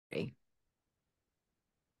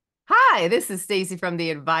Hi, this is Stacey from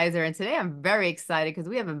The Advisor, and today I'm very excited because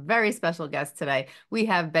we have a very special guest today. We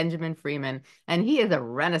have Benjamin Freeman, and he is a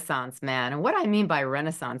Renaissance man. And what I mean by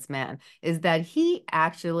Renaissance man is that he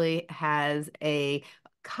actually has a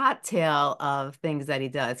cocktail of things that he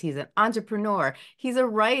does. He's an entrepreneur, he's a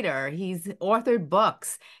writer, he's authored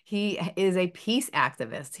books, he is a peace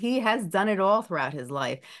activist. He has done it all throughout his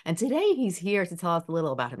life. And today he's here to tell us a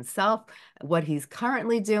little about himself, what he's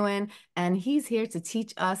currently doing, and he's here to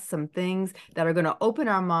teach us some things that are going to open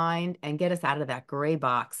our mind and get us out of that gray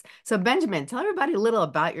box. So, Benjamin, tell everybody a little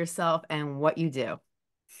about yourself and what you do.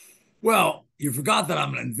 Well, you forgot that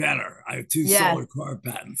I'm an inventor. I have two Yes. solar car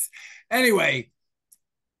patents. Anyway,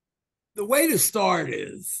 the way to start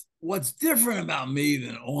is what's different about me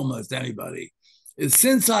than almost anybody is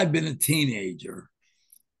since I've been a teenager,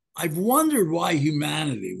 I've wondered why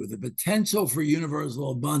humanity, with the potential for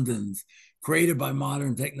universal abundance created by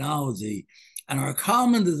modern technology and our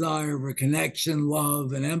common desire for connection,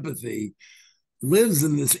 love, and empathy, lives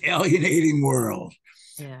in this alienating world.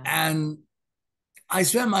 Yeah. And I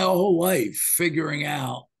spent my whole life figuring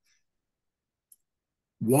out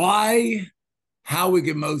why, how we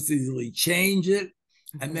can most easily change it,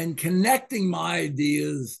 and Mhm. then connecting my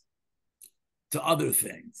ideas to other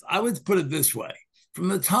things. I would put it this way: from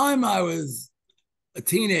the time I was a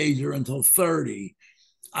teenager until 30,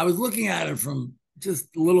 I was looking at it from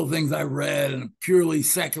just little things I read in a purely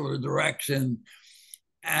secular direction.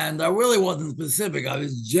 And I really wasn't specific. I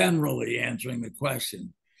was generally answering the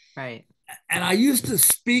question. Right. And I used to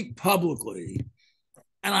speak publicly,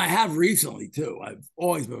 and I have recently too. I've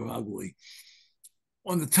always been publicly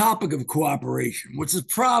on the topic of cooperation, which is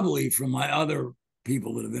probably from my other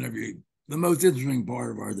people that have interviewed the most interesting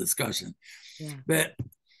part of our discussion. Yeah. That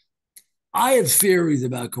I have theories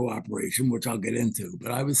about cooperation, which I'll get into,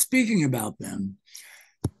 but I was speaking about them,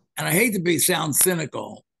 and I hate to be sound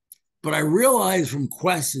cynical, but I realized from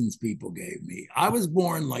questions people gave me, I was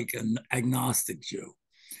born like an agnostic Jew,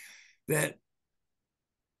 that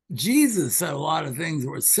Jesus said a lot of things that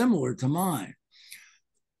were similar to mine.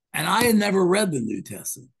 And I had never read the New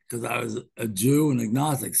Testament because I was a Jew and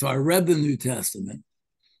agnostic. So I read the New Testament,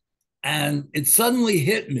 and it suddenly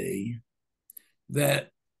hit me that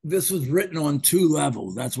this was written on two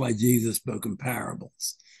levels. That's why Jesus spoke in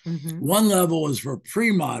parables. Hmm. One level is for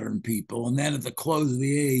pre modern people. And then at the close of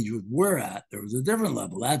the age, which we're at, there was a different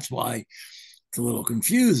level. That's why it's a little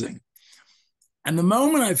confusing. And the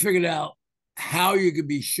moment I figured out how you could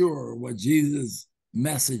be sure what Jesus'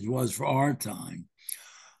 message was for our time,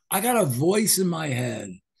 I got a voice in my head,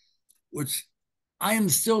 which I am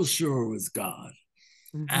still sure was God.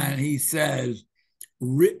 Hmm. And he said,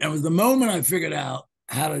 it was the moment I figured out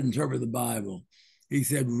how to interpret the Bible. He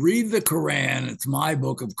said, read the Quran. It's my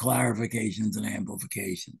book of clarifications and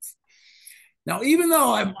amplifications. Now, even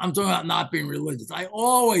though I'm talking about not being religious, I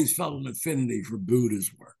always felt an affinity for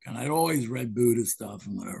Buddha's work, and I'd always read Buddha stuff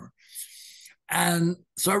and whatever. And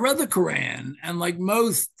so I read the Quran, and like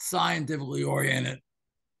most scientifically oriented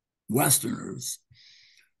Westerners,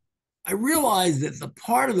 I realized that the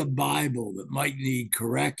part of the Bible that might need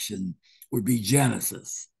correction would be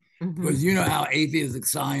Genesis, Hmm. because you know how atheistic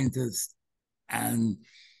scientists and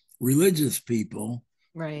religious people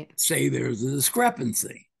Right. say there's a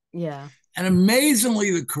discrepancy. Yeah. And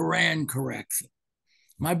amazingly, the Quran corrects it.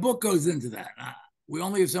 My book goes into that. We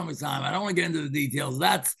only have so much time. I don't want to get into the details.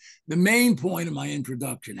 That's the main point of my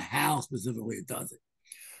introduction, how specifically it does it.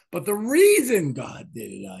 But the reason God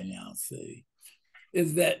did it, I now see,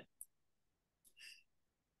 is that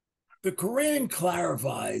the Quran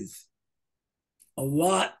clarifies a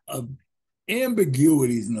lot of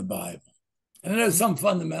ambiguities in the Bible. And there's some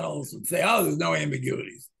fundamentalists would say, oh, there's no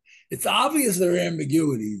ambiguities. It's obvious there are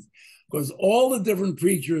ambiguities because all the different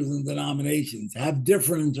preachers and denominations have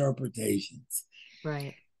different interpretations.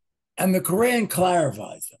 Right. And the Quran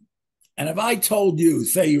clarifies them. And if I told you,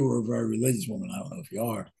 say you were a very religious woman, I don't know if you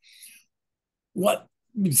are, what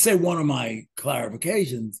you'd say one of my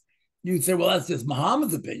clarifications, you'd say, well, that's just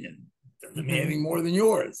Muhammad's opinion. Doesn't mean Hmm. anything more than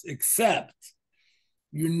yours, except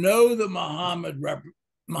you know that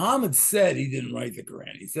Muhammad said he didn't write the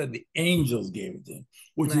Quran. He said the angels gave it to him,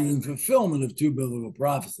 which is Right. in fulfillment of two biblical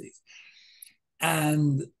prophecies.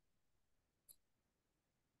 And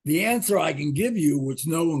the answer I can give you, which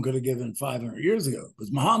no one could have given 500 years ago,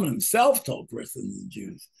 because Muhammad himself told Christians and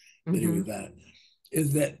Jews that he Hmm. was that,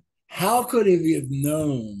 is that how could he have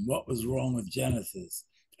known what was wrong with Genesis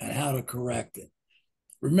and how to correct it?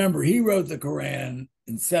 Remember, he wrote the Quran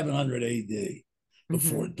in 700 AD,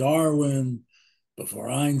 before Hmm. Darwin, before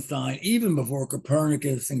Einstein, even before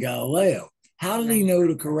Copernicus and Galileo. How did he Right. know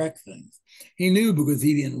to correct things? He knew because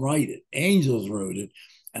he didn't write it. Angels wrote it,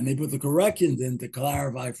 and they put the corrections in to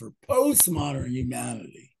clarify for postmodern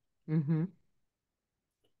humanity, Mm-hmm.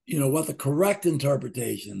 what the correct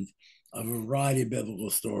interpretations of a variety of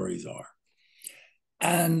biblical stories are.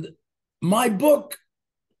 And my book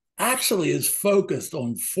actually is focused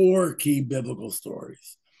on four key biblical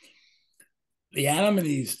stories: the Adam and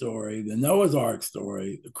Eve story, the Noah's Ark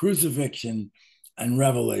story, the crucifixion, and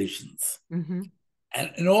Revelations. Mm-hmm.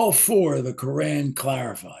 And in all four, the Quran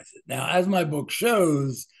clarifies it. Now, as my book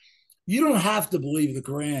shows, you don't have to believe the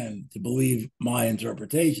Quran to believe my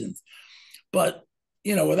interpretations. But,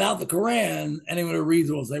 without the Quran, anyone who reads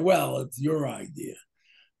it will say, well, it's your idea.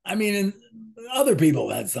 I mean, and other people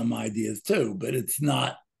had some ideas too, but it's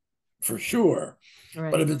not for sure. But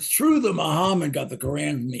Right. if it's true that Muhammad got the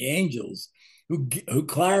Quran from the angels who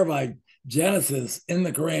clarified Genesis in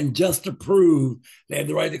the Quran just to prove they had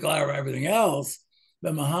the right to clarify everything else,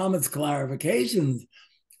 then Muhammad's clarifications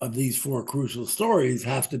of these four crucial stories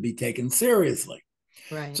have to be taken seriously.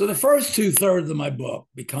 Right. So the first two-thirds of my book,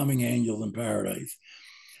 Becoming Angels in Paradise,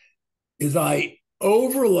 is I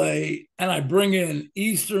overlay and I bring in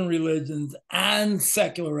Eastern religions and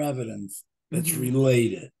secular evidence that's Mm-hmm.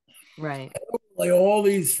 related. Right. Like all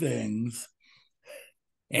these things,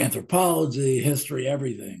 anthropology, history,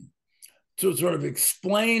 everything, to sort of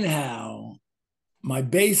explain how my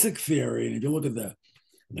basic theory, and if you look at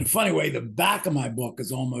in a funny way, the back of my book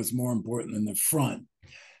is almost more important than the front.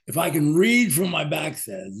 If I can read from my back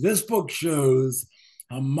says, this book shows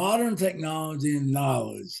how modern technology and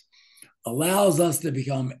knowledge allows us to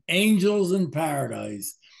become angels in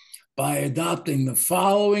paradise by adopting the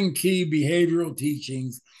following key behavioral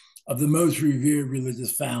teachings of the most revered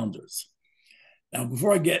religious founders. Now,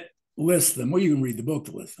 before I list them, well, you can read the book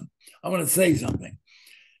to list them. I want to say something.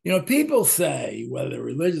 People say, whether they're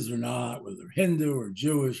religious or not, whether they're Hindu or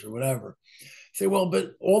Jewish or whatever, say, well,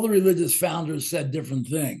 but all the religious founders said different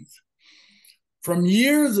things. From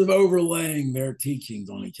years of overlaying their teachings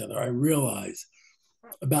on each other, I realize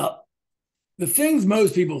about the things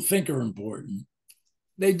most people think are important.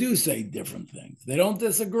 They do say different things. They don't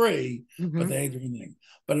disagree, but Mm-hmm. they say different things.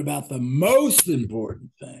 But about the most important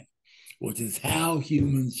thing, which is how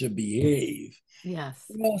humans should behave, Yes.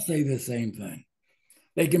 they all say the same thing.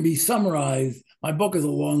 They can be summarized. My book is a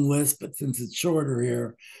long list, but since it's shorter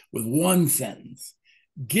here, with one sentence: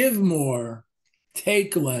 give more,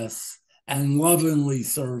 take less, and lovingly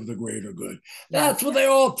serve the greater good. Yes. That's what they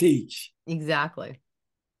all teach. Exactly.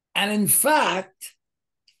 And in fact,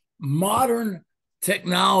 modern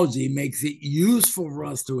technology makes it useful for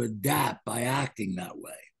us to adapt by acting that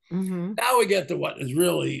way. Mm-hmm. Now we get to what is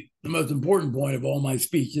really the most important point of all my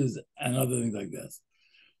speeches and other things like this.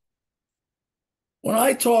 When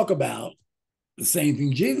I talk about the same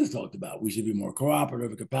thing Jesus talked about, we should be more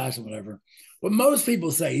cooperative, compassionate, whatever. What most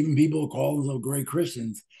people say, even people who call themselves great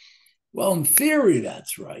Christians, well, in theory,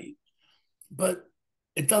 that's right, but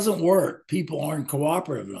it doesn't work. People aren't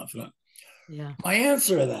cooperative enough. Yeah. My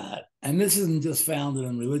answer to that, and this isn't just founded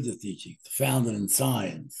in religious teaching, it's founded in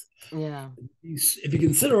science. Yeah. If you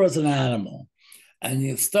consider us an animal and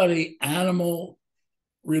you study animal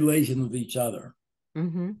relations with each other,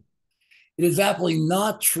 Mm-hmm. it is absolutely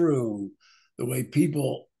not true the way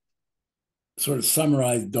people sort of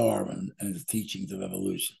summarize Darwin and his teachings of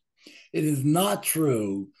evolution. It is not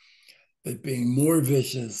true that being more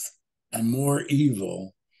vicious and more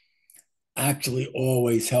evil actually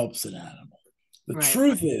always helps an animal. The Right.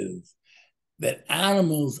 truth is that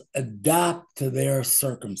animals adapt to their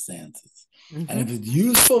circumstances. And Mm-hmm. if it's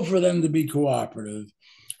useful for them to be cooperative,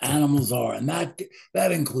 animals are. And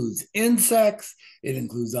that includes insects, it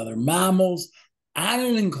includes other mammals, and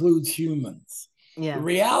it includes humans. The Yeah.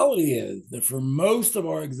 reality is that for most of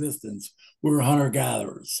our existence, we're hunter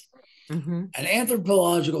gatherers. Mm-hmm. And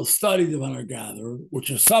anthropological studies of hunter gatherer, which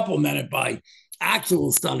are supplemented by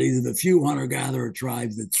actual studies of the few hunter gatherer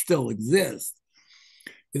tribes that still exist,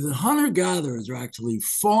 is that hunter gatherers are actually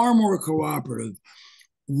far more cooperative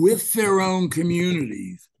with their own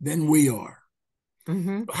communities than we are.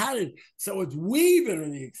 Mm-hmm. So it's we that are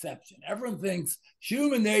the exception. Everyone thinks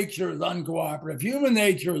human nature is uncooperative, human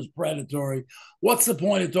nature is predatory. What's the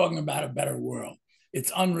point of talking about a better world?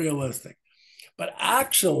 It's unrealistic. But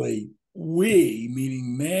actually, we,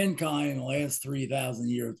 meaning mankind in the last 3,000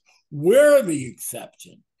 years, we're the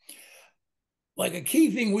exception. Like a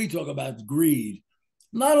key thing we talk about is greed.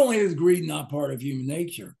 Not only is greed not part of human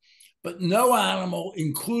nature, but no animal,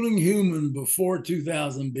 including human before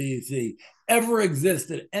 2000 BC, ever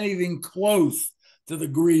existed anything close to the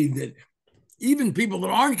greed that even people that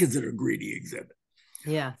aren't considered greedy exhibit.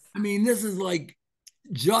 Yes. I mean, this is like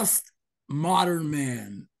just modern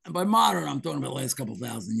man, and by modern, I'm talking about the last couple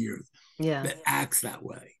thousand years, Yeah. that acts that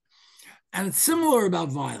way. And it's similar about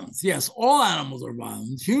violence. Yes, all animals are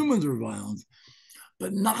violent, humans are violent,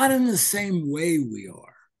 but not in the same way we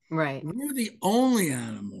are. Right. We're the only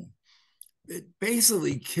animal that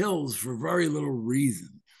basically kills for very little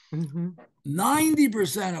reason. Hmm.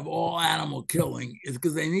 90% of all animal killing is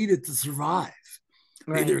because they need it to survive.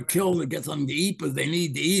 They Right. either kill to get something to eat because they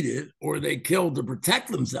need to eat it, or they kill to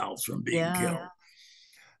protect themselves from being Yeah. killed.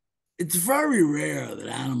 It's very rare that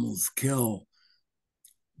animals kill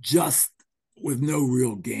just with no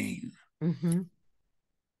real gain. Hmm.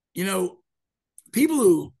 You know, people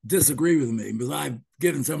who disagree with me, because I've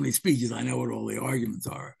given so many speeches, I know what all the arguments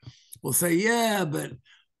are, will say, yeah, but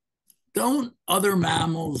don't other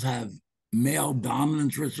mammals have male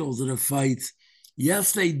dominance rituals at a fights?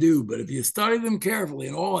 Yes, they do. But if you study them carefully,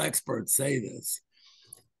 and all experts say this,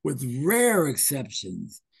 with rare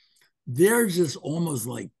exceptions, they're just almost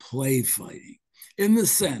like play fighting in the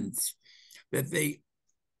sense that they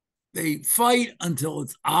fight until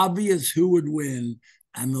it's obvious who would win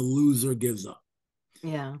and the loser gives up.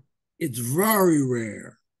 Yeah. It's very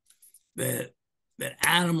rare that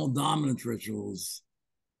animal dominance rituals,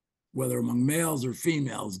 whether among males or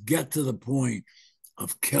females, get to the point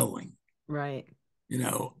of killing. Right.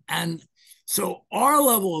 And so our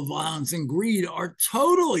level of violence and greed are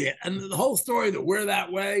totally, and the whole story that we're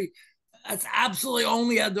that way, that's absolutely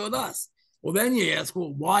only had to do with us. Well, then you ask,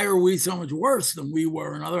 well, why are we so much worse than we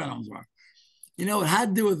were and other animals were? It had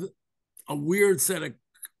to do with a weird set of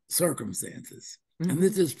circumstances. And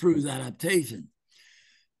this Hmm. just proves adaptation.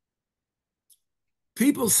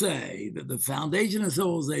 People say that the foundation of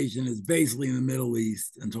civilization is basically in the Middle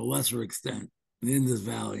East and to a lesser extent in the Indus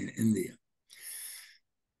Valley in India.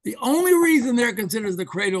 The only reason they're considered the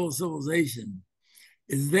cradle of civilization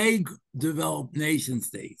is they developed nation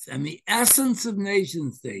states. And the essence of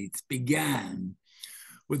nation states began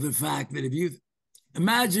with the fact that if you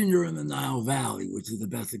imagine you're in the Nile Valley, which is the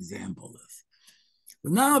best example of this. The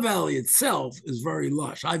Nile Valley itself is very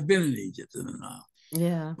lush. I've been in Egypt in the Nile.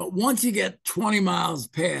 Yeah. But once you get 20 miles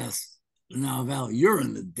past the Nile Valley, you're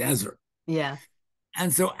in the desert. Yeah.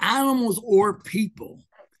 And so animals or people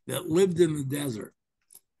that lived in the desert,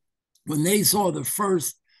 when they saw the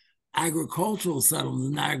first agricultural settlements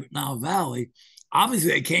in the Nile Valley, obviously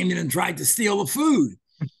they came in and tried to steal the food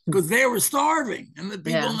because they were starving. And the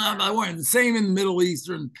people in Yeah. the Nile Valley weren't. The same in the Middle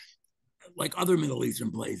Eastern, like other Middle Eastern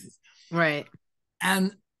places. Right.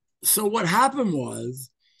 And so what happened was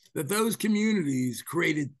that those communities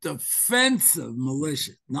created defensive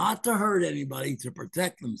militia, not to hurt anybody, to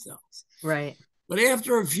protect themselves. Right. But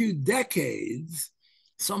after a few decades,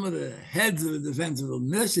 some of the heads of the defensive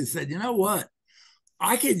militias said, you know what?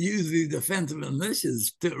 I could use these defensive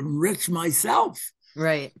militias to enrich myself.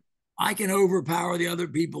 Right. I can overpower the other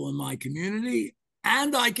people in my community,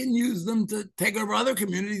 and I can use them to take over other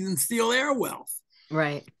communities and steal their wealth.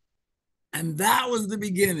 Right. And that was the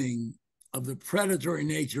beginning of the predatory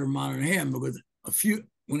nature of modern ham, because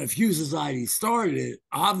when a few societies started it,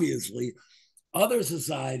 obviously other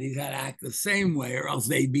societies had to act the same way or else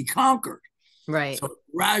they'd be conquered. Right. So it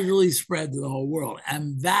gradually spread to the whole world.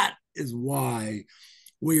 And that is why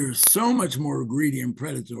we are so much more greedy and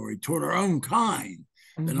predatory toward our own kind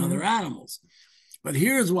than Hmm. other animals. But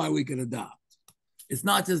here's why we could adopt. It's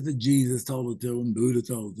not just that Jesus told it to and Buddha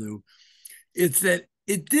told it to. It's that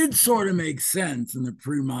it did sort of make sense in the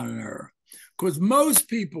pre-modern era because most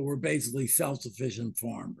people were basically self-sufficient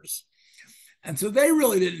farmers. And so they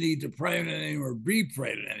really didn't need to prey on anyone or be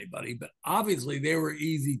preyed on anybody, but obviously they were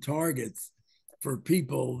easy targets for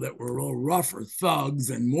people that were a little rougher, thugs,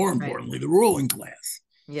 and more Right. importantly, the ruling class.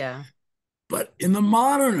 Yeah. But in the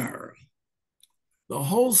modern era, the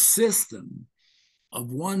whole system of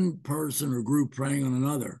one person or group preying on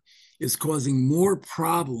another is causing more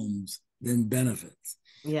problems than benefits.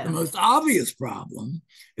 The Yeah. most obvious problem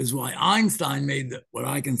is why Einstein made what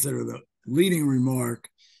I consider the leading remark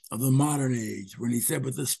of the modern age, when he said,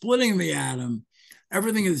 with the splitting of the atom,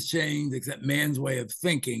 everything has changed except man's way of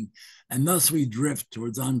thinking, and thus we drift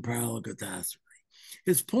towards unparalleled catastrophe.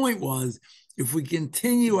 His point was, if we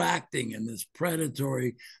continue acting in this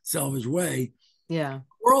predatory, selfish way, Yeah. the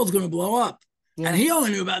world's going to blow up. And Yeah. he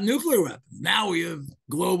only knew about nuclear weapons. Now we have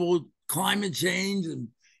global climate change and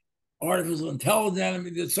artificial intelligence. I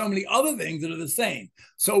mean, there's so many other things that are the same.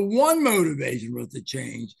 So one motivation for us to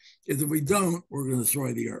change is if we don't, we're going to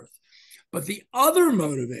destroy the earth. But the other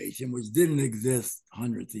motivation, which didn't exist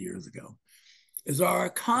hundreds of years ago, is our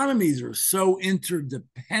economies are so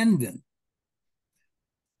interdependent.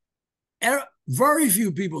 Very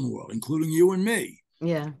few people in the world, including you and me,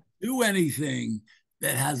 Yeah. do anything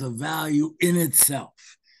that has a value in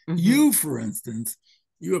itself. Mm-hmm. You, for instance,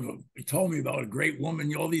 you told me about a great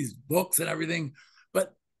woman, all these books and everything,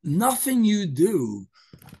 but nothing you do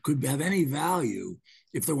could have any value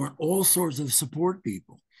if there weren't all sorts of support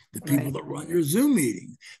people, the people Right. that run your Zoom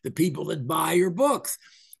meetings, the people that buy your books,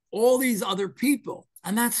 all these other people.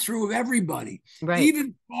 And that's true of everybody. Right.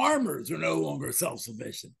 Even farmers are no longer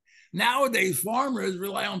self-sufficient. Nowadays, farmers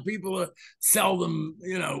rely on people to sell them,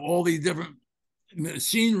 all these different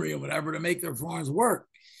machinery or whatever to make their farms work.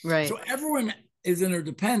 So Right. everyone is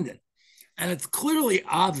interdependent. And it's clearly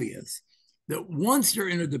obvious that once you're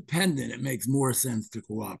interdependent, it makes more sense to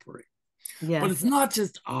cooperate. But Yes. it's not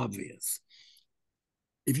just obvious.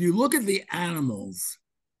 If you look at the animals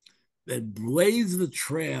that blaze the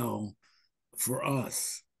trail for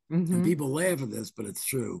us, and Mm-hmm. people laugh at this, but it's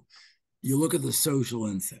true. You look at the social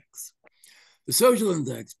insects. The social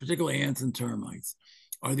insects, particularly ants and termites,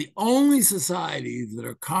 are the only societies that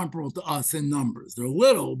are comparable to us in numbers. They're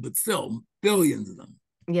little, but still billions of them.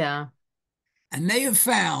 Yeah. And they have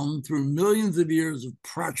found through millions of years of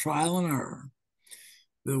trial and error,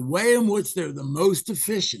 the way in which they're the most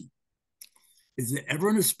efficient is that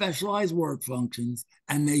everyone has specialized work functions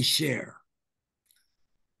and they share.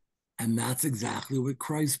 And that's exactly what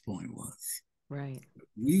Christ's point was. Right.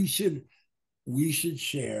 We should we should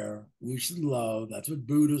share, we should love. That's what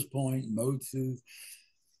Buddha's point, Mozu's.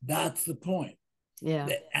 That's the point. Yeah.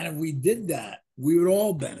 And if we did that, we would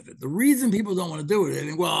all benefit. The reason people don't want to do it, they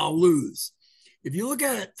think, well, I'll lose. If you look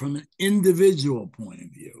at it from an individual point of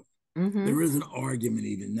view, Mm-hmm. there is an argument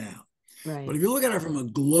even now. But Right. if you look at it from a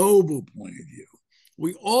global point of view,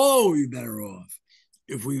 we all would be better off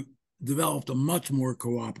if we developed a much more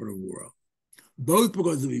cooperative world, both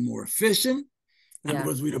because it'd be more efficient and Yeah.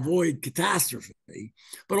 because we'd avoid catastrophe,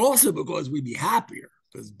 but also because we'd be happier.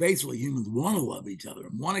 Because basically humans want to love each other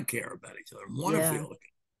and want to care about each other and want to Yeah. feel it.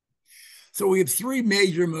 So we have three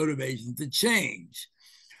major motivations to change.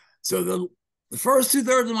 So the first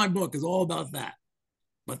 2/3 of my book is all about that.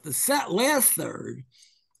 But the last third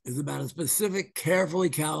is about a specific, carefully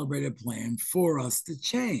calibrated plan for us to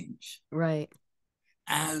change. Right.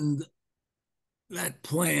 And that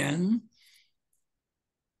plan,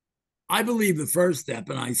 I believe the first step,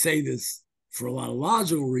 and I say this for a lot of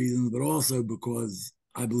logical reasons, but also because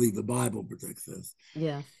I believe the Bible predicts this,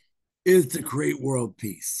 Yeah. is to create world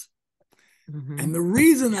peace. Mm-hmm. And the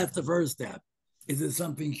reason that's the first step is there's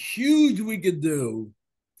something huge we could do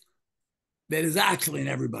that is actually in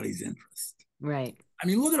everybody's interest. Right. I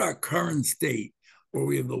mean, look at our current state where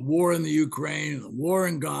we have the war in the Ukraine and the war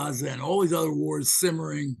in Gaza and all these other wars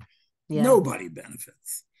simmering. Yeah. Nobody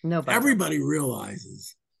benefits. Nobody. Everybody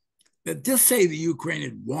realizes that just say the Ukraine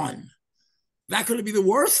had won, that could be the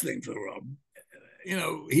worst thing for the world.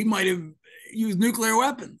 He might have used nuclear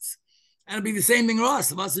weapons. And it'd be the same thing to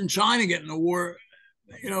us. If us in China get in a war,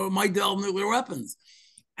 it might develop nuclear weapons.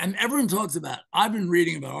 And everyone talks about, I've been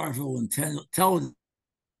reading about artificial intelligence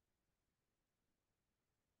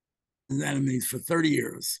enemies for 30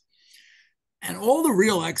 years. And all the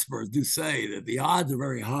real experts do say that the odds are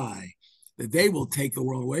very high that they will take the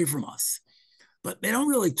world away from us. But they don't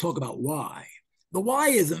really talk about why. The why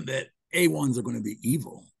isn't that A1s are going to be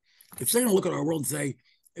evil. If they're going to look at our world and say,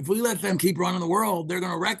 if we let them keep running the world, they're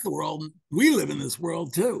going to wreck the world. We live in this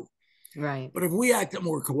world too. Right. But if we acted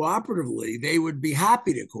more cooperatively, they would be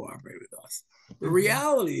happy to cooperate with us. The Mm-hmm.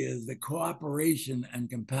 reality is that cooperation and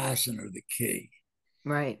compassion are the key.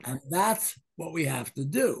 Right. And that's what we have to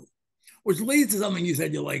do, which leads to something you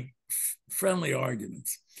said, you like friendly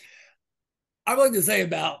arguments. I'd like to say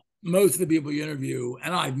about most of the people you interview,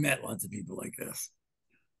 and I've met lots of people like this,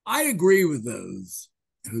 I agree with those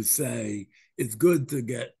who say it's good to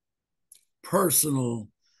get personal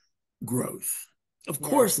growth. Of Yeah.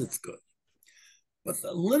 course, it's good. But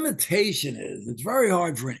the limitation is it's very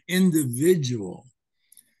hard for an individual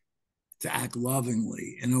to act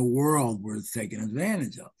lovingly in a world where it's taken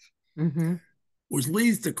advantage of, Mm-hmm. which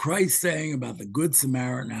leads to Christ saying about the Good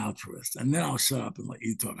Samaritan altruist. And then I'll shut up and let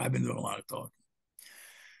you talk. I've been doing a lot of talking.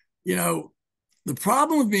 The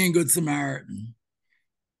problem with being Good Samaritan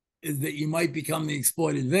is that you might become the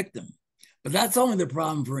exploited victim. But that's only the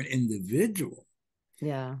problem for an individual.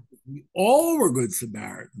 Yeah. If we all were Good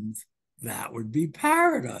Samaritans, that would be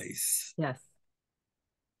paradise. Yes.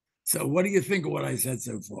 So, what do you think of what I said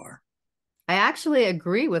so far? I actually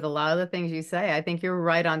agree with a lot of the things you say. I think you're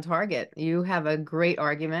right on target. You have a great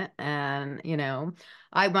argument, and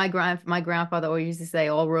my grandfather always used to say,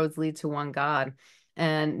 "All roads lead to one God."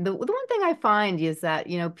 And the one thing I find is that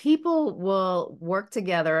people will work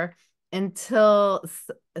together until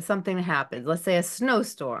something happens. Let's say a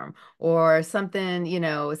snowstorm or something,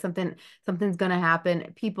 something's going to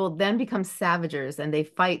happen. People then become savagers and they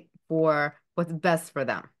fight for what's best for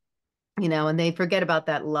them. And they forget about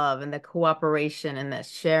that love and the cooperation and that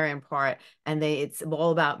sharing part. And it's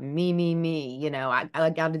all about me, me, me. I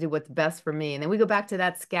got to do what's best for me. And then we go back to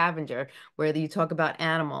that scavenger where you talk about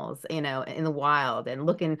animals, in the wild and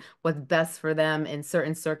looking what's best for them in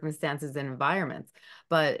certain circumstances and environments.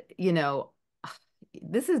 But,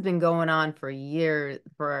 this has been going on for years,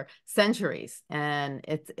 for centuries, and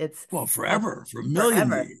it's Well, forever, for millions of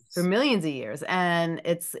forever, for years. millions of years, and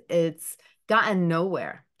it's gotten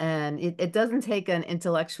nowhere. And it doesn't take an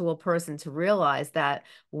intellectual person to realize that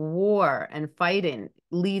war and fighting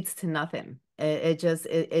leads to nothing. It's an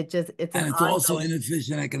And it's also ongoing.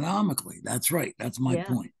 inefficient economically. That's right. That's my Yeah.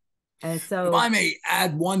 point. And If I so, may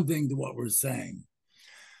add one thing to what we're saying.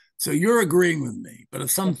 So you're agreeing with me, but if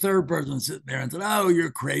yeah. some third person sitting there and said, "Oh,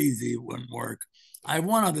 you're crazy, it wouldn't work," I have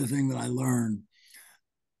one other thing that I learned.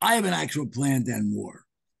 I have an actual plan to end war,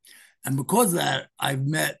 and because of that, I've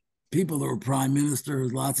met people that were prime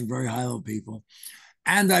ministers, lots of very high level people,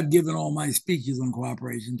 and I've given all my speeches on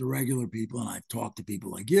cooperation to regular people, and I've talked to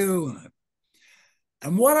people like you,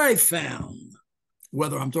 and what I found,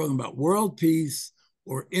 whether I'm talking about world peace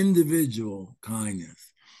or individual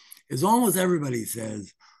kindness, is almost everybody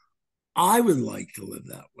says, I would like to live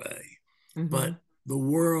that way, Hmm. but the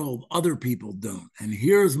world, other people don't. And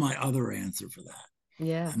here's my other answer for that.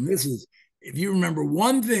 Yeah. And this is, if you remember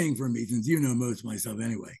one thing from me, since you know most of myself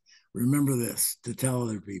anyway, remember this to tell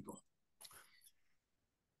other people.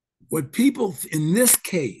 What people, in this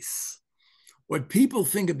case, what people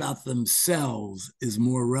think about themselves is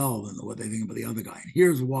more relevant than what they think about the other guy. And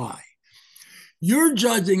here's why. You're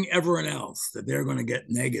judging everyone else that they're going to get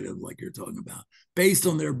negative, like you're talking about, based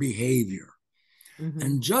on their behavior. Hmm.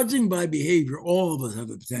 And judging by behavior, all of us have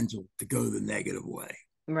the potential to go the negative way.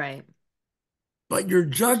 Right. But you're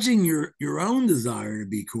judging your own desire to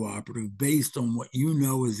be cooperative based on what you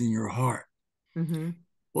know is in your heart. Hmm.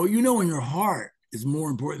 Well, you know in your heart is more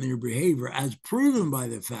important than your behavior, as proven by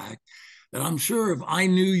the fact that I'm sure if I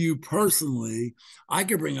knew you personally, I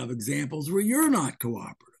could bring up examples where you're not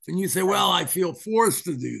cooperative. And you say, Right. well, I feel forced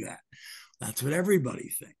to do that. That's what everybody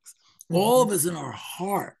thinks. All Hmm. of us in our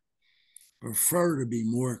heart prefer to be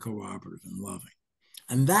more cooperative and loving.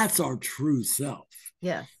 And that's our true self.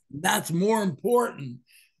 Yes. That's more important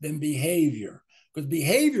than behavior, because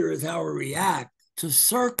behavior is how we react to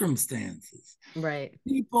circumstances. Right.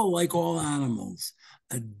 People, like all animals,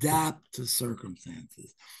 adapt to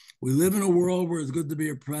circumstances. We live in a world where it's good to be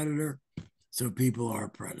a predator, so people are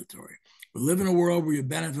predatory. We live in a world where you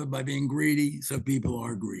benefit by being greedy, so people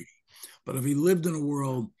are greedy. But if we lived in a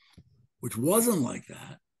world which wasn't like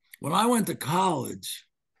that, when I went to college,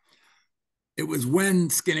 it was when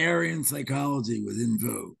Skinnerian psychology was in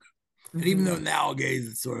vogue. And even Hmm. though nowadays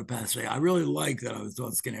it's sort of passé, I really like that I was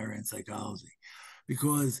taught Skinnerian psychology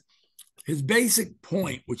because his basic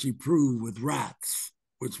point, which he proved with rats,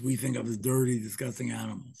 which we think of as dirty, disgusting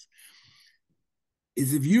animals,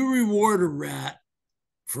 is if you reward a rat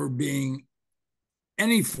for being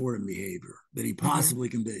any foreign behavior that he Hmm. possibly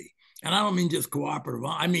can be, and I don't mean just cooperative,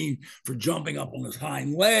 I mean for jumping up on his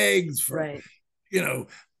hind legs, for, Right. you know,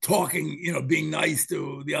 talking, being nice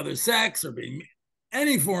to the other sex or being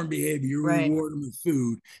any foreign behavior, you Right. reward him with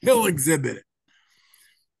food, he'll exhibit it.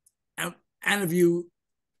 And, and if you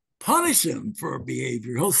punish him for a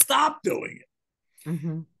behavior, he'll stop doing it.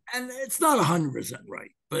 Hmm. And it's not 100%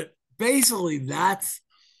 right, but basically that's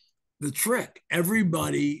the trick.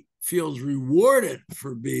 Everybody feels rewarded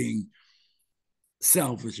for being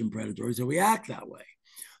selfish and predatory, so we act that way.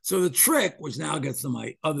 So the trick, which now gets to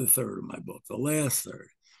my other third of my book, the last third,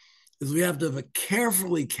 is we have to have a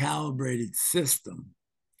carefully calibrated system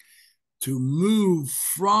to move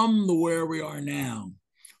from the where we are now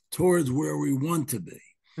towards where we want to be.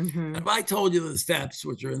 Hmm. If I told you the steps,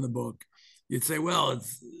 which are in the book, you'd say, well,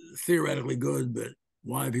 it's theoretically good, but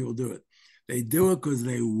why do people do it? They do it because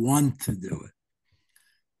they want to do it.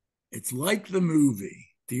 It's like the movie.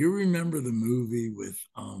 Do you remember the movie with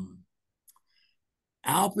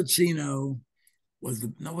Al Pacino? No,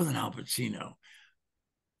 it wasn't Al Pacino.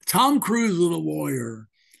 Tom Cruise was a lawyer,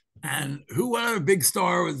 Hmm. and who whatever big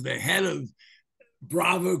star was the head of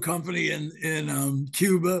Bravo company in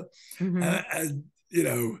Cuba, Hmm. and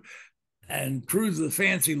and Cruz is a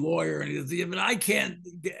fancy lawyer, and he says, yeah, but I can't,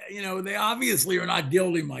 they obviously are not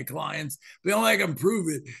guilty, my clients. The only way I can prove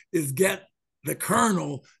it is get the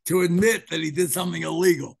colonel to admit that he did something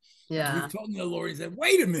illegal. And so he's Yeah. talking to the lawyer. He said,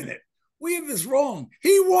 wait a minute. we have this wrong.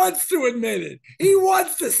 He wants to admit it. He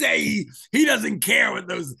wants to say he doesn't care what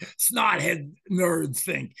those snothead nerds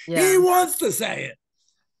think. He Yeah. wants to say it.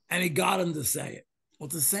 And he got him to say it. Well,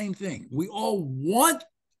 it's the same thing. We all want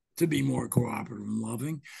to be more cooperative and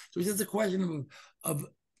loving. So it's just a question of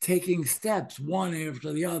taking steps one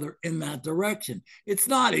after the other in that direction. It's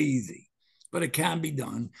not easy, but it can be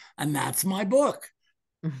done. And that's my book,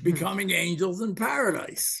 Becoming Angels in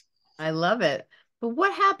Paradise. I love it. But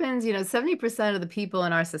what happens, 70% of the people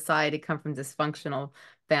in our society come from dysfunctional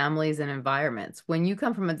families and environments. When you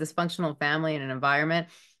come from a dysfunctional family and an environment,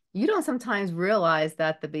 you don't sometimes realize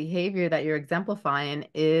that the behavior that you're exemplifying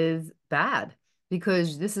is bad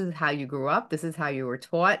because this is how you grew up, this is how you were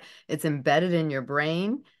taught, it's embedded in your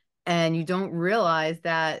brain, and you don't realize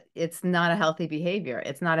that it's not a healthy behavior,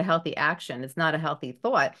 it's not a healthy action, it's not a healthy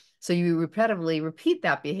thought. So you repetitively repeat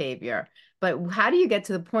that behavior. But how do you get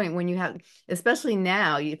to the point when you have, especially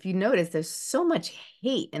now, if you notice, there's so much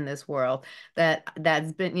hate in this world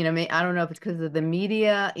that's been, I don't know if it's because of the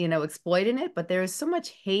media, exploiting it, but there is so much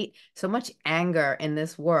hate, so much anger in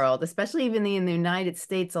this world, especially even in the United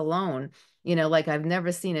States alone, like I've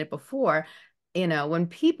never seen it before. When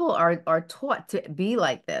people are taught to be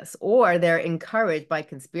like this, or they're encouraged by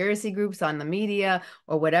conspiracy groups on the media,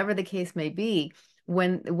 or whatever the case may be,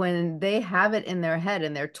 when they have it in their head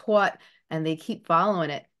and they're taught and they keep following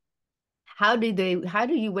it, how do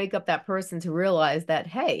you wake up that person to realize that,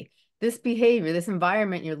 hey, this behavior, this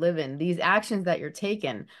environment you're living, these actions that you're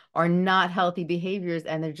taking are not healthy behaviors,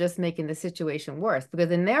 and they're just making the situation worse? Because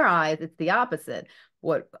in their eyes, it's the opposite.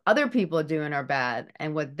 What other people are doing are bad,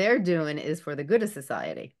 and what they're doing is for the good of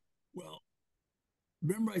society. Well,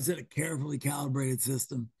 remember I said a carefully calibrated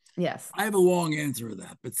system? Yes. I have a long answer to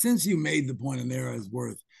that, but since you made the point and there is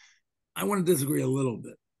worth, I want to disagree a little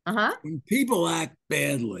bit. Uh-huh. When people act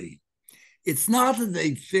badly, it's not that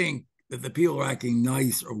they think that the people are acting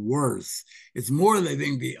nice or worse. It's more they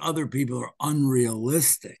think the other people are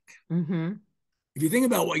unrealistic. Mm-hmm. If you think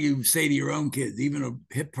about what you say to your own kids, even a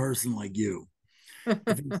hip person like you,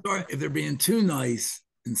 if they're being too nice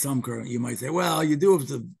in some current, you might say, well, you do have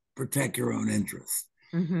to protect your own interests.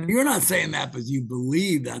 Mm-hmm. You're not saying that because you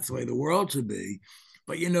believe that's the way the world should be,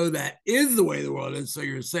 but that is the way the world is. So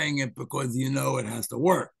you're saying it because it has to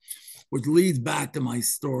work, which leads back to my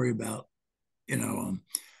story about,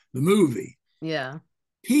 the movie. Yeah.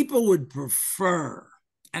 People would prefer,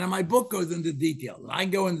 and my book goes into details. I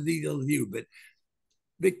go into details with you, but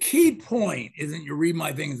the key point isn't you read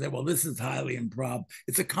my thing and say, well, this is highly improbable.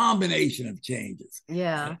 It's a combination of changes.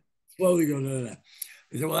 Yeah. Slowly go to that.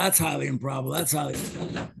 They say, well, that's highly improbable. That's highly,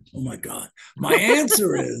 oh my God. My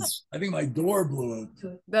answer is, I think my door blew up.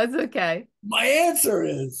 That's okay. My answer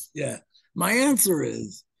is, yeah, my answer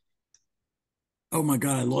is, oh my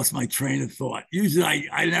God, I lost my train of thought. Usually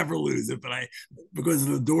I never lose it, but because of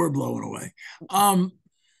the door blowing away.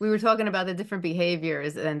 We were talking about the different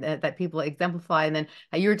behaviors and that people exemplify, and then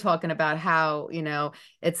you were talking about how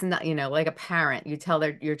it's not like a parent, you tell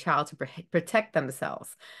your child to protect themselves,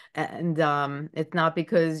 and it's not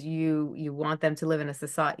because you want them to live in a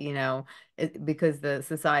society, because the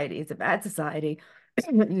society is a bad society.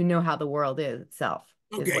 You know how the world is itself,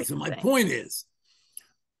 is Okay, what so you're my saying. point is,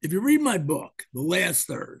 if you read my book, the last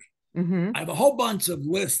third, Mm-hmm. I have a whole bunch of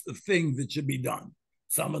lists of things that should be done.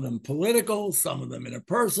 Some of them political, some of them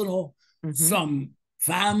interpersonal, Mm-hmm. some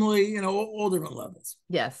family, all different levels.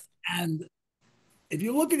 Yes. And if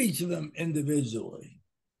you look at each of them individually,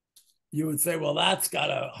 you would say, well, that's got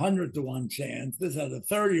 100 to 1 chance. This has a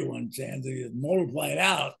 30 to 1 chance. If you multiply it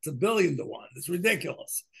out, it's 1 billion to 1. It's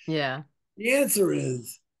ridiculous. Yeah. The answer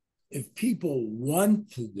is, if people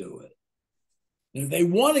want to do it, and if they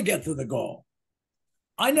want to get to the goal,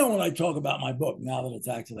 I know when I talk about my book now that it's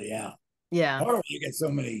actually out, Yeah. part of why I get so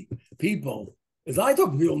many people is I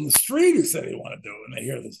talk to people in the street who say they want to do it when they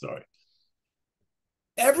hear the story.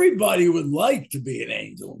 Everybody would like to be an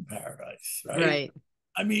angel in paradise, right? Right.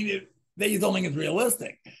 I mean, they don't think it's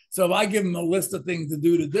realistic. So if I give them a list of things to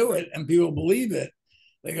do it, and people believe it,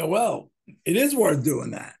 they go, well, it is worth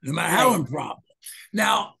doing that, no matter how Right. improbable.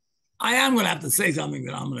 Now, I am going to have to say something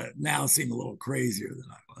that I'm going to now seem a little crazier than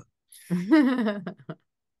I was.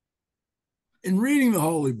 In reading the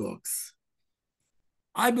holy books,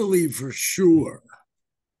 I believe for sure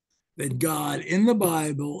that God in the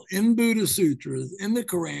Bible, in Buddha sutras, in the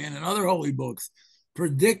Quran, and other holy books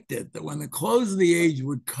predicted that when the close of the age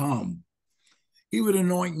would come, he would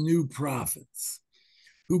anoint new prophets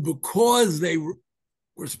who, because they were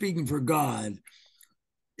speaking for God,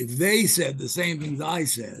 if they said the same things I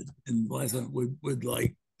said, and would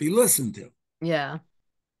like be listened to. Yeah.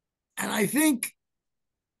 And I think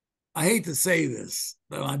I hate to say this,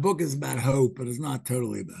 but my book is about hope, but it's not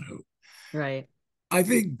totally about hope. Right. I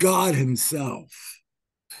think God himself,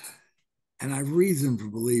 and I have reason for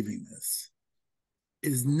believing this,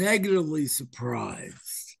 is negatively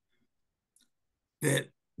surprised that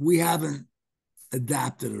we haven't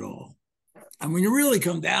adapted at all. And when you really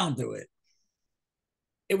come down to it,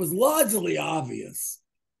 it was largely obvious,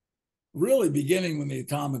 really beginning when the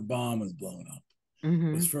atomic bomb was blown up, was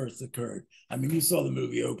Mm-hmm. first occurred. I mean, you saw the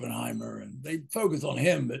movie Oppenheimer, and they focused on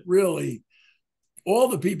him, but really, all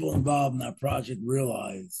the people involved in that project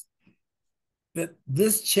realized that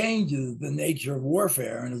this changes the nature of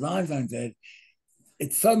warfare. And as Einstein said,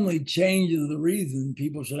 it suddenly changes the reason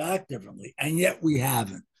people should act differently. And yet we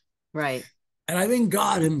haven't. Right. And I think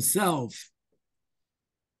God himself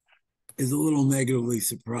is a little negatively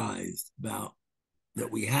surprised about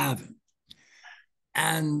that we haven't.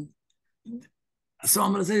 And so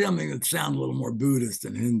I'm going to say something that sounds a little more Buddhist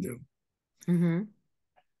than Hindu. Mm-hmm.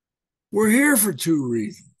 We're here for two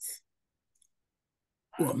reasons.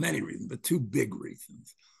 Well, many reasons, but two big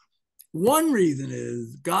reasons. One reason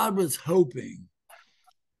is God was hoping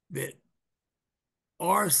that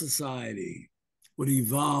our society would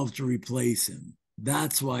evolve to replace him.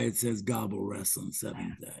 That's why it says God will rest on the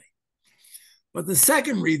seventh day. But the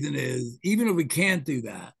second reason is even if we can't do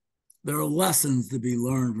that, there are lessons to be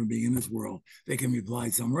learned from being in this world that can be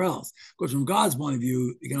applied somewhere else. Of course, from God's point of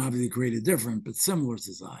view, you can obviously create a different but similar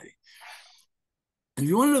society. And if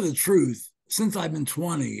you want to know the truth, since I've been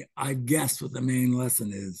 20, I've guessed what the main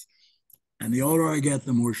lesson is. And the older I get,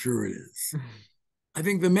 the more sure it is. I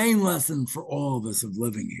think the main lesson for all of us of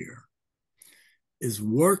living here is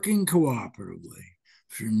working cooperatively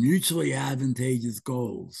for mutually advantageous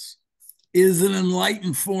goals is an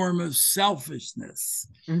enlightened form of selfishness.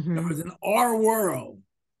 In other Mm-hmm. words, in our world,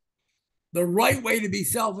 the right way to be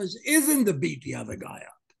selfish isn't to beat the other guy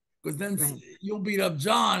up, because then Right. you'll beat up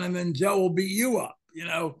John and then Joe will beat you up. You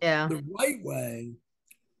know, Yeah. the right way,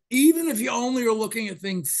 even if you only are looking at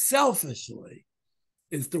things selfishly,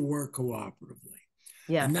 is to work cooperatively.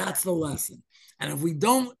 And Yes. that's the lesson. And if we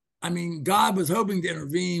don't, I mean, God was hoping to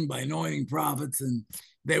intervene by anointing prophets and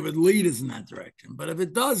they would lead us in that direction. But if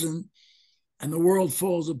it doesn't, and the world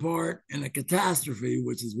falls apart in a catastrophe,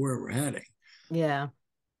 which is where we're heading, Yeah.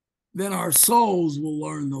 then our souls will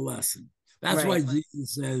learn the lesson. That's why Right.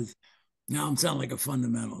 Jesus says, now I'm sounding like a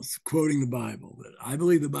fundamentalist, quoting the Bible, but I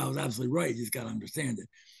believe the Bible is absolutely right. You just got to understand it.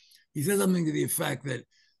 He says something to the effect that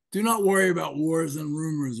do not worry about wars and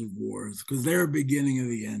rumors of wars because they're a beginning of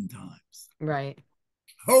the end times. Right.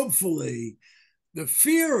 Hopefully, the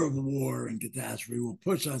fear of war and catastrophe will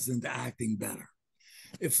push us into acting better.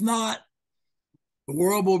 If not, the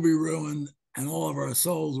world will be ruined and all of our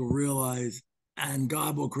souls will realize, and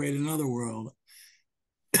God will create another world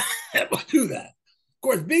that will do that. Of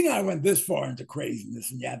course, being I went this far into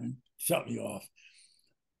craziness and you haven't shut me off,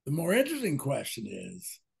 the more interesting question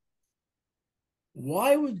is,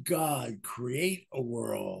 why would God create a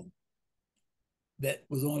world that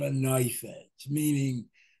was on a knife edge? Meaning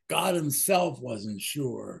God himself wasn't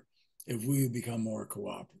sure if we would become more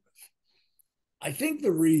cooperative. I think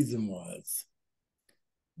the reason was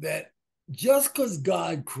that just because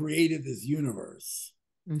God created this universe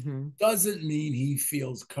Mm-hmm. doesn't mean he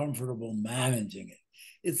feels comfortable managing it.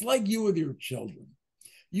 It's like you with your children.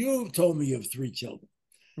 You told me you have three children.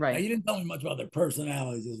 Now, Right. you didn't tell me much about their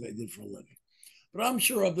personalities as they did for a living. But I'm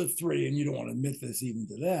sure of the three, and you don't want to admit this even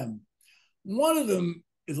to them, one of them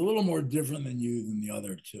is a little more different than you than the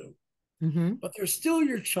other two. Mm-hmm. But they're still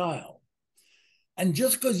your child. And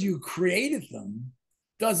just because you created them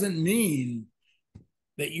doesn't mean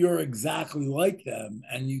that you're exactly like them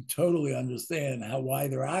and you totally understand why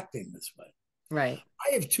they're acting this way. Right.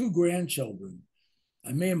 I have two grandchildren,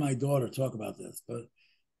 and me and my daughter talk about this, but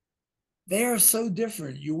they are so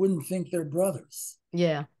different. You wouldn't think they're brothers.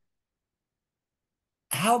 Yeah.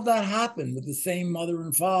 How'd that happen with the same mother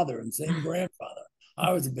and father and same grandfather?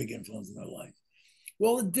 I was a big influence in their life.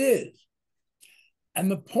 Well, it did.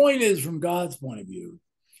 And the point is, from God's point of view,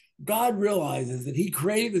 God realizes that he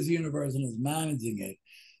created this universe and is managing it,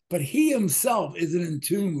 but he himself isn't in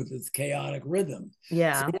tune with its chaotic rhythm. So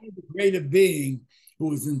Yeah. he wanted to create a being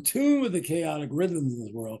who is in tune with the chaotic rhythms of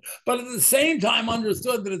this world, but at the same time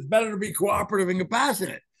understood that it's better to be cooperative and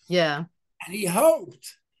compassionate. Yeah. And he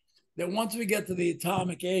hoped that once we get to the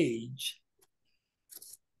atomic age,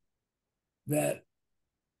 that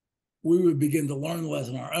we would begin to learn the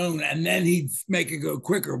lesson on our own, and then he'd make it go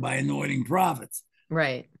quicker by anointing prophets.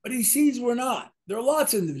 Right. But he sees we're not. There are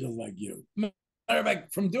lots of individuals like you. Matter of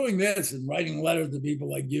fact, from doing this and writing letters to people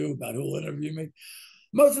like you about who will interview me,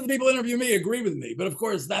 most of the people interview me agree with me. But of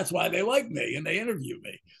course, that's why they like me and they interview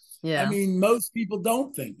me. I Yeah. mean, most people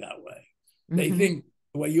don't think that way. They Hmm. think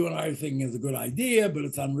what you and I are thinking is a good idea, but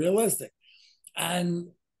it's unrealistic.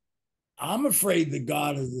 And I'm afraid that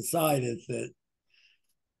God has decided that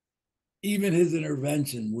even his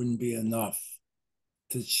intervention wouldn't be enough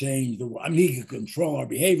to change the world. I mean, he could control our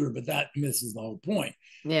behavior, but that misses the whole point.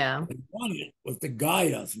 Yeah. What he wanted was to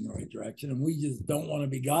guide us in the right direction, and we just don't want to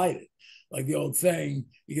be guided. Like the old saying,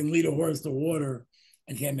 you can lead a horse to water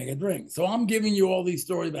and can't make it drink. So I'm giving you all these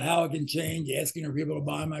stories about how it can change, asking for people to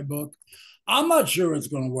buy my book. I'm not sure it's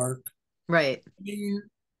going to work. Right. I mean,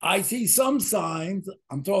 I see some signs.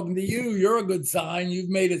 I'm talking to you. You're a good sign. You've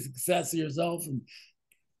made a success of yourself,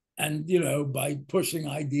 and you know, by pushing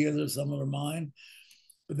ideas or some of mine.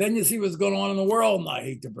 But then you see what's going on in the world, and I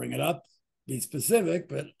hate to bring it up, be specific,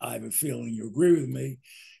 but I have a feeling you agree with me.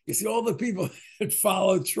 You see all the people that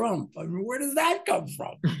follow Trump. I mean, where does that come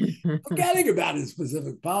from? Forgetting about his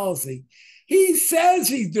specific policy, he says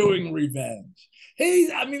he's doing revenge.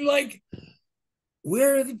 I mean, like,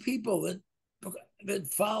 where are the people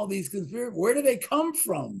that follow these conspiracies? Where do they come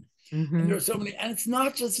from? And Hmm. there are so many, and it's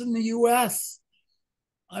not just in the U.S.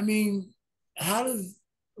 I mean, how does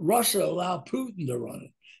Russia allow Putin to run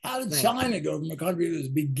it? How did Right. China go from a country that was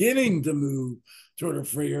beginning to move toward a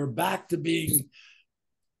freer back to being,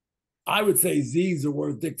 I would say, Xi's a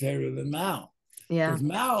worse dictator than Mao? Yeah. Because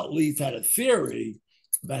Mao at least had a theory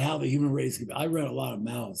about how the human race could be. I read a lot of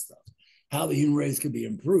Mao stuff, how the human race could be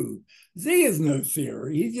improved. Xi is no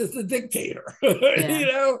theory. He's just a dictator. Yeah. You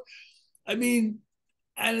know, I mean,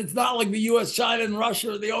 and it's not like the US, China, and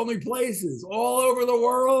Russia are the only places. All over the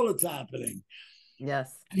world, it's happening.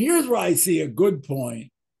 Yes. And here's where I see a good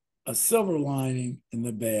point, a silver lining in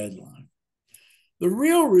the bad line. The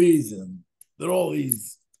real reason that all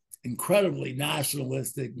these incredibly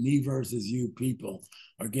nationalistic, me versus you people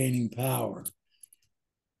are gaining power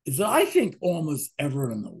is that I think almost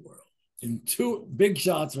everyone in the world, big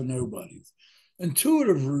shots or nobodies,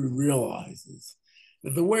 intuitively realizes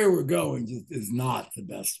that the way we're going just is not the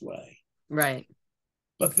best way. Right.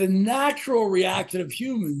 But the natural reaction of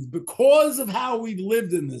humans, because of how we've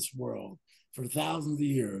lived in this world for thousands of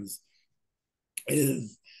years,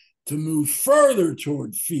 is to move further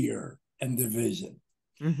toward fear and division.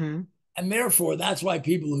 Hmm. And therefore, that's why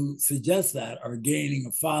people who suggest that are gaining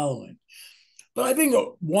a following. But I think at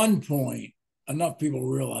one point, enough people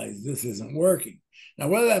realize this isn't working. Now,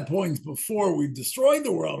 whether that point's before we've destroyed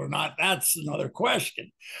the world or not, that's another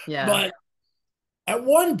question. Yeah. But at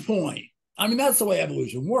one point, I mean, that's the way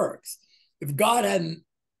evolution works. If God hadn't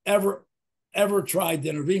ever tried to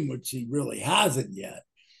intervene, which he really hasn't yet,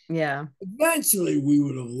 Yeah. eventually we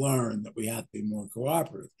would have learned that we have to be more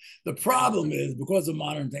cooperative. The Right. problem is because of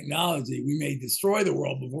modern technology, we may destroy the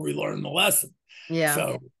world before we learn the lesson. Yeah.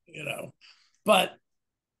 So, you know, but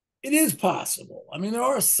it is possible. I mean, there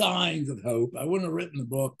are signs of hope. I wouldn't have written the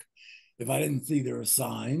book if I didn't see there are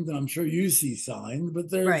signs, and I'm sure you see signs,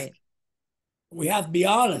 but Right. we have to be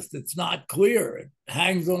honest, it's not clear. It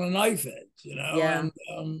hangs on a knife edge, you know, Yeah.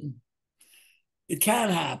 and it can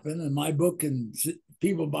happen. And my book, and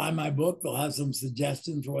people buy my book, they'll have some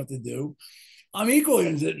suggestions for what to do. I'm equally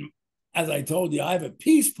interested, as I told you, I have a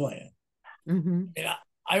peace plan. Hmm. And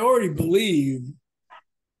I already believe,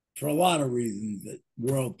 for a lot of reasons, that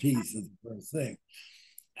world peace is the first thing.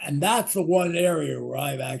 And that's the one area where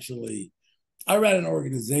I ran an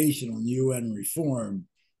organization on UN reform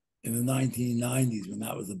in the 1990s when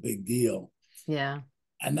that was a big deal. Yeah.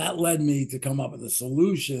 And that led me to come up with a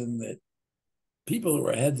solution that people who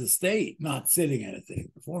were heads of state, not sitting at a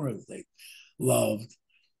state, former heads of state, loved.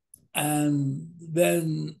 And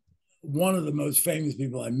then one of the most famous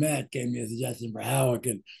people I met gave me a suggestion for how it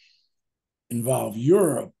could involve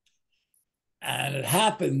Europe. And it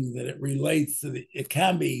happens that it relates to it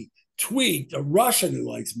can be tweaked. A Russian who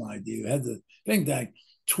likes my idea, who has a think tank,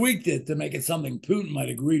 tweaked it to make it something Putin might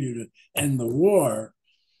agree to end the war.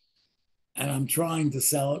 And I'm trying to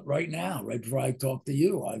sell it right now, right before I talk to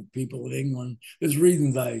you. I have people in England. There's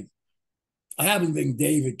reasons I happen to think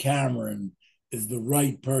David Cameron is the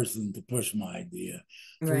right person to push my idea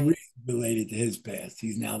for Right. reasons related to his past.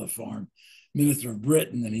 He's now the foreign minister of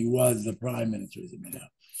Britain, and he was the prime minister, as you may know.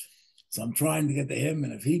 So I'm trying to get to him,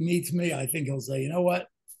 and if he meets me, I think he'll say, you know what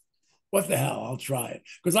the hell, I'll try it.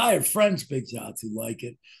 Because I have French big shots who like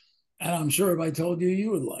it, and I'm sure if I told you,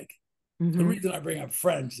 you would like it. The Hmm. reason I bring up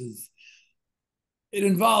French is it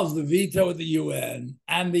involves the veto of the UN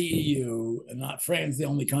and the EU, and not France, the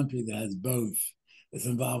only country that has both that's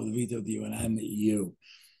involved with the veto of the UN and the EU.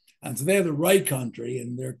 And so they're the right country,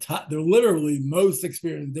 and they're literally most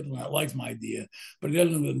experienced diplomat likes my idea, but it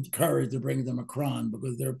doesn't have the courage to bring it to Macron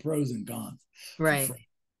because there are pros and cons for Right. France.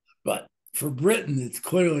 But for Britain, it's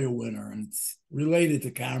clearly a winner, and it's related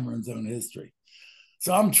to Cameron's own history.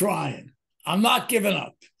 So I'm trying. I'm not giving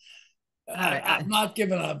up. All right. I'm not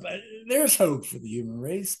giving up. There's hope for the human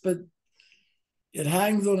race, but it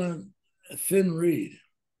hangs on a thin reed.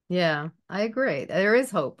 Yeah, I agree. There is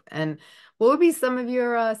hope. And what would be some of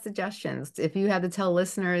your suggestions if you had to tell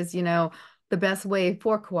listeners, the best way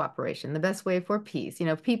for cooperation, the best way for peace,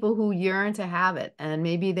 people who yearn to have it and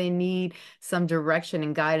maybe they need some direction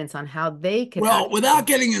and guidance on how they could Well, without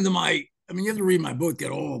actually. getting into you have to read my book,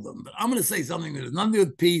 get all of them, but I'm going to say something that has nothing to do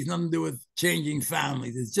with peace, nothing to do with changing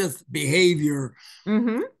families. It's just behavior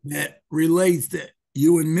Mm-hmm. that relates to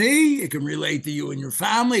you and me. It can relate to you and your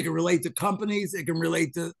family. It can relate to companies. It can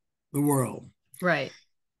relate to the world. Right.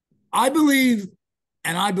 I believe,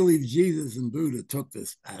 and I believe Jesus and Buddha took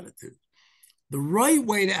this attitude. The right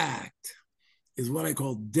way to act is what I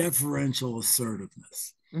call deferential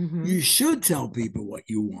assertiveness. Mm-hmm. You should tell people what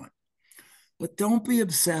you want, but don't be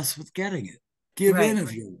obsessed with getting it. Give in Right.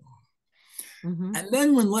 if you want. Mm-hmm. And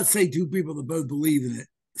then when, let's say, two people that both believe in it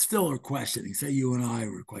still are questioning, say you and I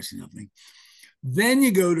were questioning something, then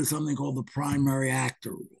you go to something called the primary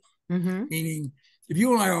actor rule, Mm-hmm. meaning if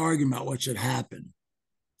you and I are arguing about what should happen,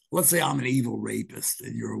 let's say I'm an evil rapist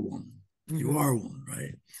and you're a woman. You Mm-hmm. are a woman,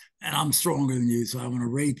 right? And I'm stronger than you, so I want to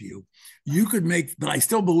rape you. You could make, but I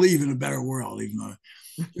still believe in a better world, even though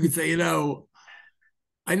you could say,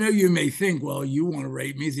 I know you may think, well, you want to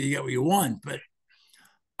rape me, so you get what you want, but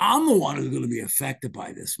I'm the one who's going to be affected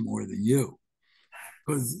by this more than you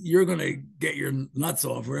because you're going to get your nuts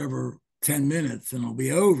off forever 10 minutes and it'll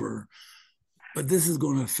be over. But this is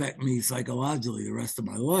going to affect me psychologically the rest of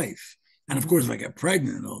my life. And of course, Mm-hmm. if I get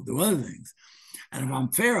pregnant, I'll do other things. And if I'm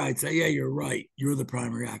fair, I'd say, yeah, you're right. You're the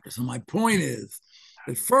primary actor. So my point is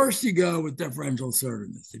that first you go with deferential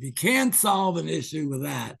assertiveness. If you can't solve an issue with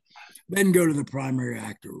that, then go to the primary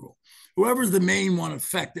actor rule. Whoever's the main one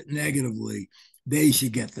affected negatively, they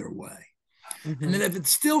should get their way. And Mm-hmm. then if it's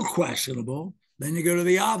still questionable, then you go to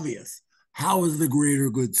the obvious. How is the greater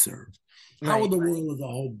good served? How will Right. the world as a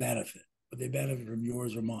whole benefit? Would they benefit from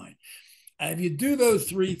yours or mine? And if you do those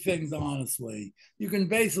three things honestly, you can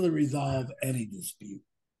basically resolve any dispute,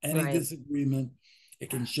 any Right. disagreement. It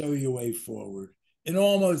can show you a way forward in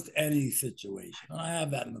almost any situation. And I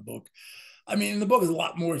have that in the book. I mean, in the book is a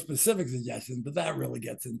lot more specific suggestions, but that really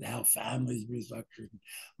gets into how families restructured,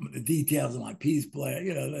 the details of my peace plan.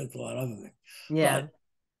 That's a lot of other things. Yeah. But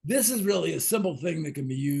this is really a simple thing that can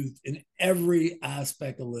be used in every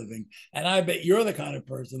aspect of living. And I bet you're the kind of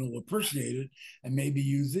person who will appreciate it and maybe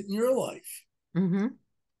use it in your life. Mm-hmm.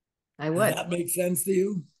 I Does would. that make sense to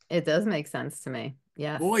you? It does make sense to me.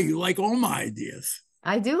 Yes. Boy, you like all my ideas.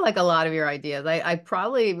 I do like a lot of your ideas. I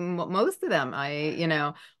probably most of them.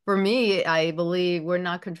 For me, I believe we're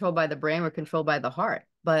not controlled by the brain, we're controlled by the heart.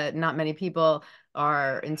 But not many people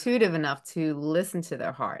are intuitive enough to listen to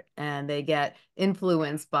their heart, and they get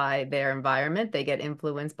influenced by their environment. They get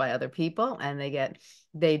influenced by other people, and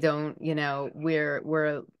they don't,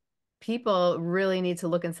 we're people really need to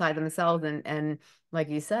look inside themselves and like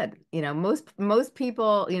you said, most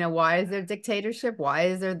people, why is there dictatorship? Why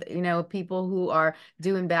is there, people who are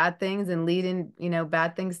doing bad things and leading,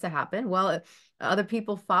 bad things to happen? Well, other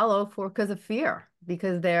people follow for because of fear,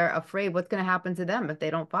 because they're afraid what's going to happen to them if they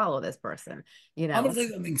don't follow this person, you I'm going know. to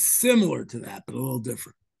say something similar to that, but a little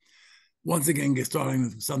different. Once again, starting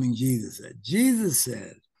with something Jesus said. Jesus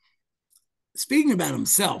said, speaking about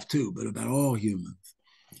himself too, but about all humans,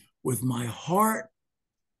 with my heart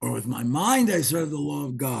or with my mind, I serve the law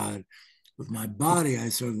of God. With my body, I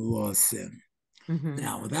serve the law of sin. Hmm.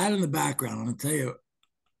 Now, with that in the background, I'm going to tell you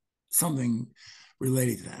something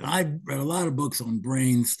related to that. And I've read a lot of books on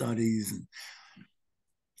brain studies, and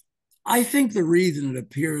I think the reason it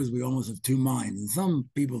appears we almost have two minds, and some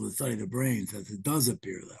people that study the brain says it does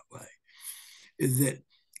appear that way, is that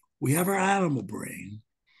we have our animal brain,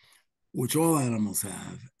 which all animals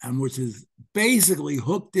have, and which is basically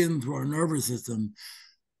hooked in through our nervous system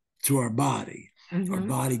to our body. Our Hmm.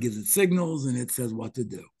 body gives it signals and it says what to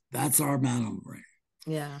do. That's our animal brain.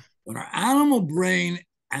 Yeah. But our animal brain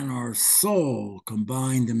and our soul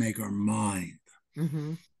combine to make our mind.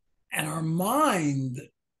 Hmm. And our mind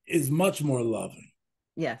is much more loving.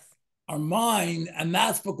 Yes. Our mind, and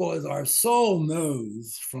that's because our soul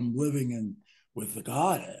knows from living in with the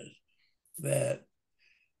Godhead that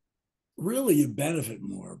really you benefit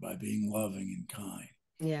more by being loving and kind.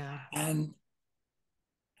 Yeah. And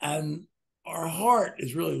and our heart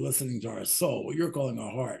is really listening to our soul. What you're calling our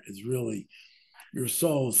heart is really your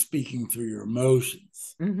soul speaking through your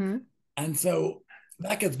emotions. Hmm. And so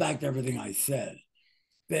that gets back to everything I said,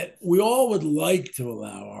 that we all would like to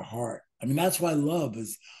allow our heart. I mean, that's why love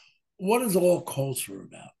is what is all culture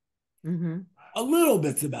about? Mm-hmm. A little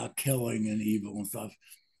bit's about killing and evil and stuff,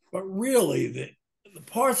 but really the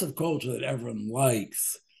parts of culture that everyone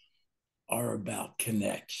likes are about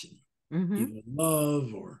connection, Mm-hmm. either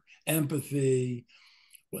love or empathy.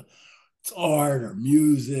 Well, it's art or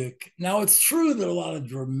music. Now, it's true that a lot of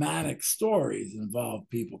dramatic stories involve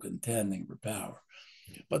people contending for power,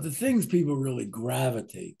 but the things people really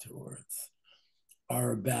gravitate towards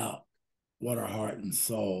are about what our heart and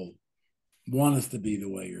soul want us to be, the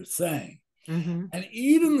way you're saying. Mm-hmm. And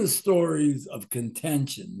even the stories of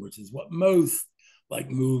contention, which is what most like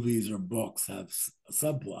movies or books have a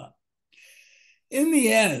subplot. In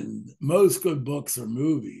the end, most good books or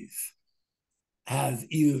movies has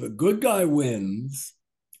either the good guy wins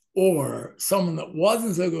or someone that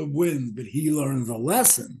wasn't so good wins, but he learns a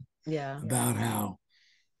lesson Yeah. about how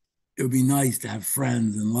it would be nice to have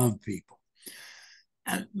friends and love people.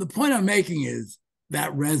 And the point I'm making is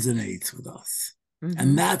that resonates with us. And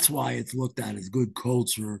Mm-hmm. that's why it's looked at as good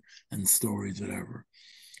culture and stories, whatever,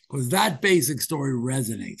 because that basic story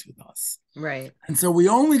resonates with us. Right. And so we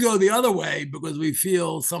only go the other way because we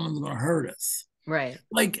feel someone's going to hurt us. Right.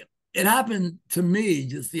 Like it happened to me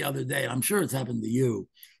just the other day. I'm sure it's happened to you,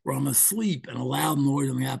 where I'm asleep and a loud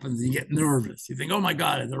noise happens and you get nervous. You think, oh my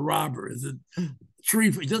God, is it a robber? Is it a tree?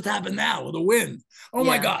 It just happened now with the wind. Oh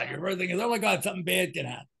my Yeah. God. Your first thing is, oh my God, something bad can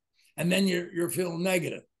happen. And then you're feeling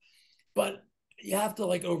negative. But you have to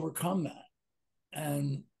like overcome that.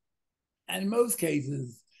 And in most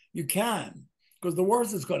cases, you can, because the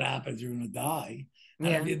worst that's going to happen is you're going to die. And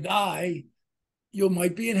if Yeah. you die, you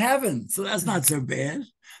might be in heaven. So that's not so bad.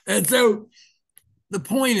 And so the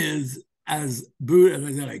point is, as Buddha, as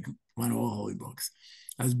I said, I went all holy books,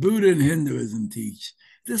 as Buddha and Hinduism teach,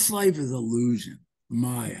 this life is illusion,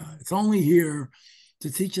 Maya. It's only here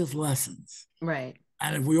to teach us lessons. Right.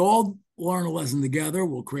 And if we all learn a lesson together,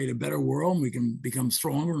 we'll create a better world and we can become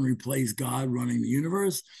stronger and replace God running the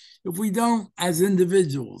universe. If we don't, as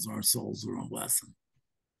individuals, our souls learn a lesson.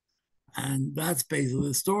 And that's basically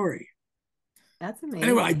the story. That's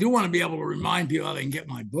Anyway, I amazing. do want to be able to remind people how they can get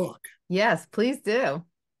my book. Yes, please do.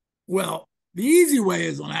 Well, the easy way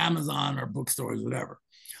is on Amazon or bookstores, whatever.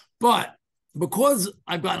 But because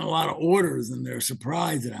I've gotten a lot of orders and they're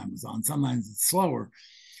surprised at Amazon, sometimes it's slower,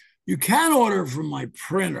 you can order from my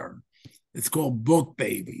printer. It's called Book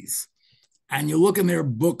Babies. And you look in their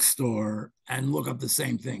bookstore and look up the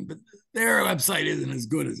same thing, but their website isn't as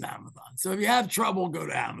good as Amazon. So if you have trouble, go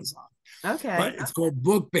to Amazon. But Okay. it's called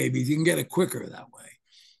Book Babies. You can get it quicker that way.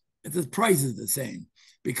 The price is the same.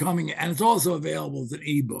 Becoming, and it's also available as an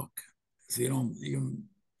ebook. So you can,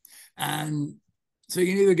 and so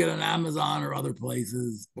you can either get on Amazon or other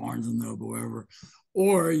places, Barnes and Noble, wherever,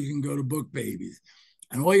 or you can go to Book Babies.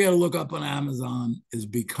 And all you got to look up on Amazon is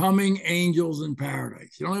Becoming Angels in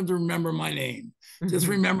Paradise. You don't have to remember my name. Just Mhm.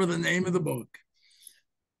 remember the name of the book.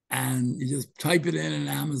 And you just type it in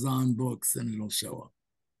Amazon books and it'll show up.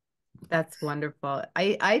 That's wonderful.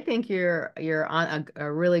 I think you're on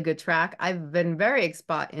a really good track. I've been very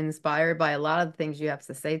inspired by a lot of the things you have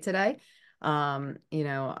to say today. I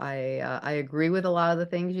agree with a lot of the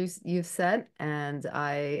things you've said, and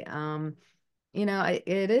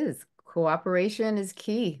it is cooperation is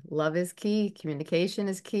key, love is key, communication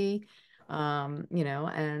is key. I'd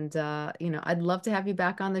love to have you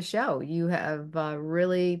back on the show. You have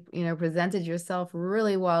really, presented yourself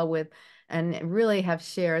really well with and really have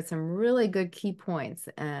shared some really good key points.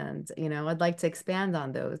 And, I'd like to expand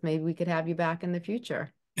on those. Maybe we could have you back in the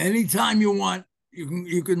future. Anytime you want,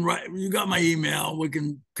 you can write. You got my email. We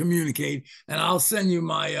can communicate, and I'll send you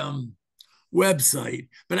my website.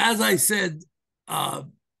 But as I said, uh,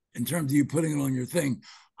 in terms of you putting it on your thing,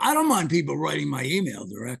 I don't mind people writing my email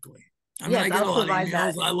directly. I mean, Yes, I get I'll a lot of provide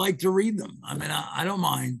that. emails. I like to read them. I mean, I don't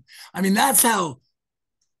mind. I mean, that's how,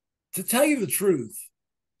 to tell you the truth,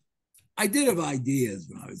 I did have ideas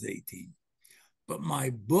when I was 18, but my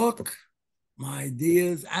book, my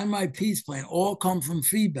ideas, and my peace plan all come from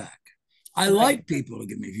feedback. I Right. like people to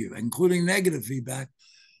give me feedback, including negative feedback,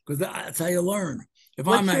 because that's how you learn. If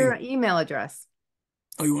I'm What's a, your email address?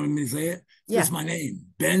 oh, you want me to say it? It's just Yeah. my name,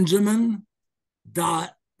 Benjamin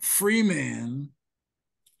dot Freeman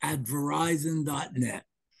at Verizon.net. Eh,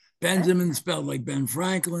 Benjamin spelled like Ben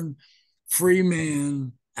Franklin,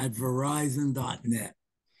 Freeman at Verizon.net.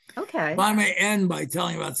 If Okay. I may end by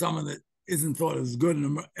telling about someone that isn't thought as good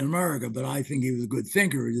in America, but I think he was a good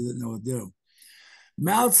thinker, he didn't know what to do.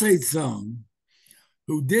 Mao Zedong,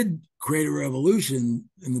 who did create a revolution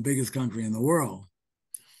in the biggest country in the world,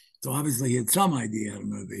 so obviously he had some idea how to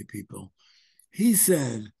motivate people. He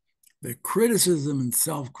said that criticism and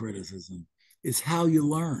self criticism is how you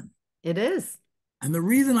learn. It is. And the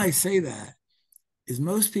reason I say that is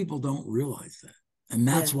most people don't realize that. And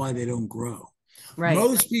that's Yeah. why they don't grow. Right.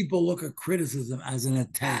 Most people look at criticism as an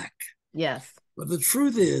attack. Yes. But the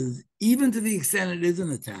truth is, even to the extent it is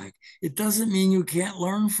an attack, it doesn't mean you can't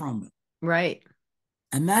learn from it. Right.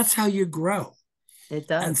 And that's how you grow. It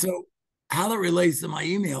And does. so, how that relates to my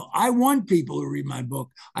email, I want people to read my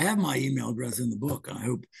book. I have my email address in the book. And I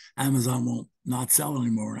hope Amazon won't not sell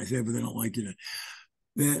anymore. And I say, but they don't like it.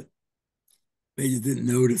 That they just didn't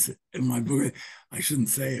notice it in my book. I shouldn't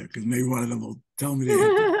say it because maybe one of them will tell me they have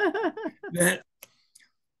to. That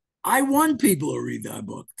I want people to read that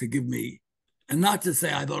book to give me, and not to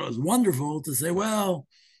say I thought it was wonderful, to say, well,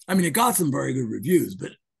 I mean, it got some very good reviews,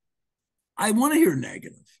 but I want to hear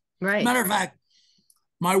negative. Right. Matter of fact,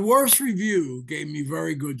 my worst review gave me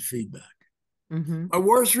very good feedback. Mm-hmm. My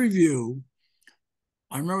worst review,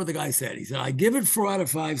 I remember what the guy said. He said, I give it 4 out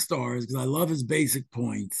of 5 stars because I love his basic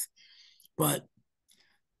points. But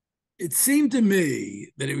it seemed to me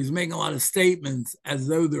that he was making a lot of statements as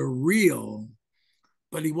though they're real,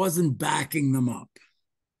 but he wasn't backing them up.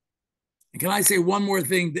 And can I say one more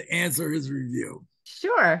thing to answer his review?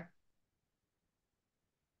 Sure.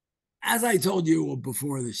 As I told you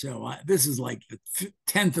before the show, this is like the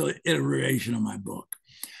 10th iteration of my book.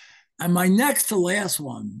 And my next to last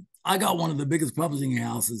one, I got one of the biggest publishing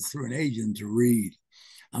houses through an agent to read.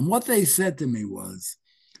 And what they said to me was,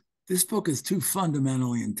 this book is too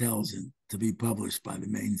fundamentally intelligent to be published by the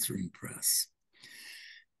mainstream press.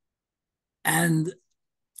 And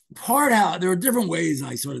part how there are different ways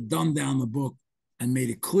I sort of dumbed down the book and made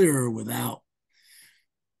it clearer without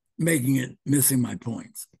making it missing my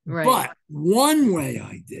points. Right. But one way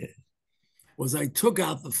I did was I took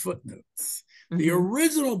out the footnotes. The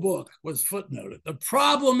original book was footnoted. The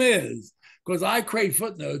problem is, because I create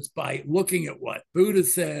footnotes by looking at what Buddha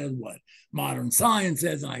said, what modern science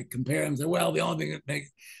says, and I compare them and say, well, the only thing that makes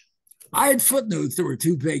I had footnotes that were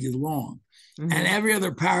 2 pages long, and every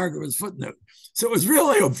other paragraph was footnote. So it was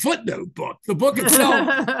really a footnote book. The book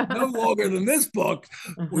itself no longer than this book,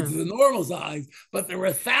 which is a normal size, but there were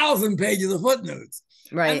 1,000 pages of footnotes.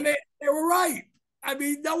 Right. And they were right. I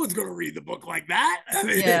mean, no one's going to read the book like that. I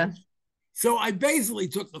mean, Yeah. so I basically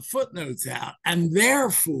took the footnotes out, and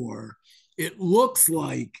therefore it looks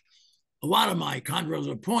like a lot of my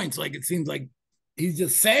controversial points, like it seems like he's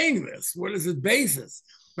just saying this. What is his basis?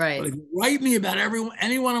 Right. But if you write me about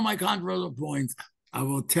any one of my controversial points, I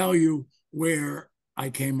will tell you where I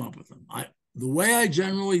came up with them. The way I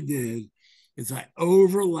generally did is I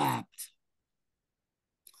overlapped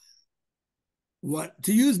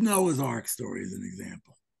to use Noah's Ark story as an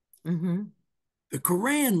example. The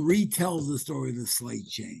Quran retells the story of the slate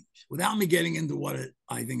change. Without me getting into what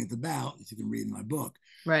I think it's about, as you can read in my book.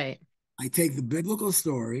 Right. I take the biblical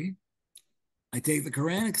story, I take the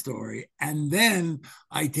Quranic story, and then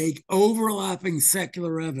I take overlapping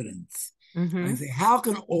secular evidence. And I say, how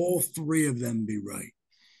can all 3 of them be right?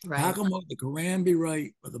 How can the Quran be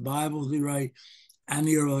right, but the Bible be right, and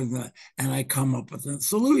the early, and I come up with a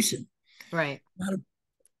solution. Right. And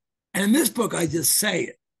in this book, I just say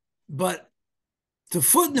it. But to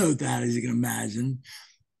footnote that, as you can imagine,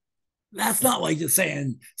 that's not like just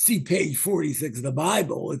saying, see page 46 of the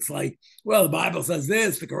Bible. It's like, well, the Bible says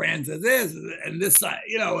this, the Quran says this, and this side,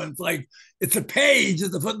 and it's like, it's a page,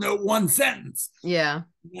 it's a footnote, 1 sentence. Yeah.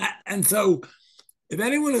 And so if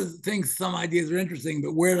anyone thinks some ideas are interesting,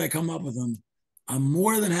 but where did I come up with them? I'm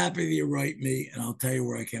more than happy that you write me, and I'll tell you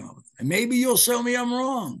where I came up with them. And maybe you'll show me I'm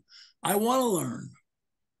wrong. I want to learn.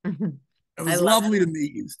 It was lovely to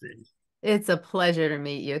meet you, Steve. It's a pleasure to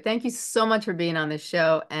meet you. Thank you so much for being on the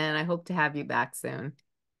show, and I hope to have you back soon.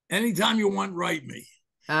 Anytime you want, write me.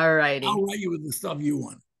 All righty. I'll write you with the stuff you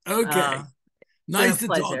want. Okay. Nice to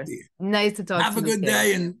talk to you. Nice to talk to you. Have a good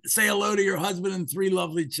day, and say hello to your husband and 3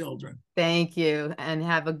 lovely children. Thank you, and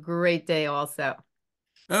have a great day also.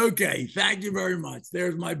 Okay. Thank you very much.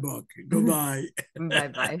 There's my book. Goodbye.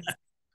 Bye-bye.